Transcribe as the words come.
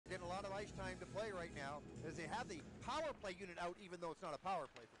nice time to play right now as they have the power play unit out, even though it's not a power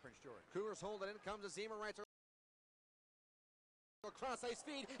play for Prince George. Cougars hold it in, comes to Zimmer, right across ice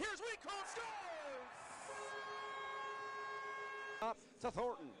feed. Here's Wheatcroft, scores! Up to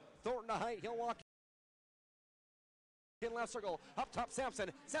Thornton. Thornton to Heidt. He'll walk in left circle. Up top,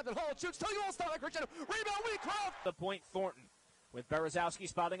 Sampson. Sampson hold, shoots to the goal. Stop like Richard. Rebound, Wheatcroft. The point, Thornton. With Berezowski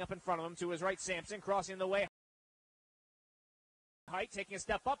spotting up in front of him. To his right, Sampson crossing the way. Heidt taking a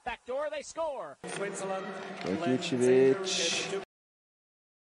step up, back door, they score. Switzerland. Rakicevic.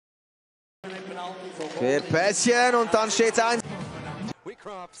 Für Pässchen und dann steht's 1.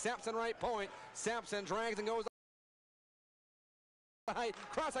 Wheatcroft, Sampson right point. Sampson drags and goes Height,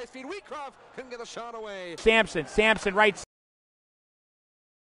 cross ice feed. Wheatcroft couldn't get the shot away. Sampson right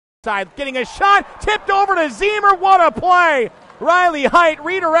side, getting a shot, tipped over to Zimmer. What a play! Riley Heidt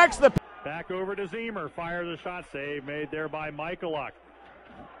redirects the. Back over to Zimmer, fires a shot, save made there by Michaluk.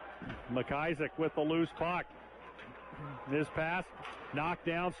 McIsaac with the loose puck. This pass knocked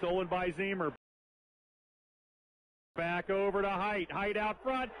down, stolen by Zimmer. Back over to Heidt. Heidt out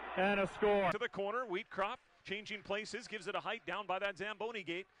front and a score. To the corner, Wheatcroft changing places, gives it a Heidt down by that Zamboni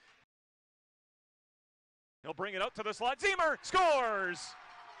gate. He'll bring it out to the slot. Zimmer scores!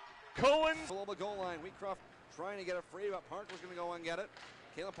 Cohen below the goal line. Wheatcroft trying to get it free, but Parker's going to go and get it.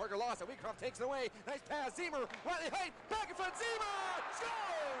 Caleb Parker lost it. Wheatcroft takes it away. Nice pass. Zimmer. Riley Heidt. Back in front. Zimmer scores!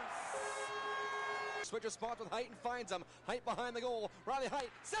 Switches spots with Heidt and finds him. Heidt behind the goal. Riley Heidt.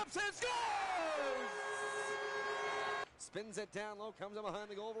 Simpson scores! Spins it down low. Comes in behind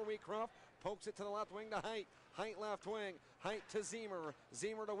the goal for Wheatcroft. Pokes it to the left wing to Heidt. Heidt left wing. Heidt to Zimmer.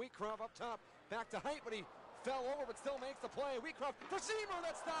 Zimmer to Wheatcroft up top. Back to Heidt, but he fell over but still makes the play. Wheatcroft for Zimmer.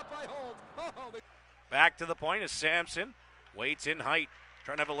 That's stopped by Holt. Oh, back to the point is Sampson. Waits in Heidt.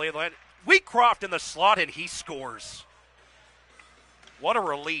 Trying to have a lay land. Wheatcroft in the slot, and he scores. What a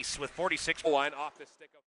release with 46. Line off the stick of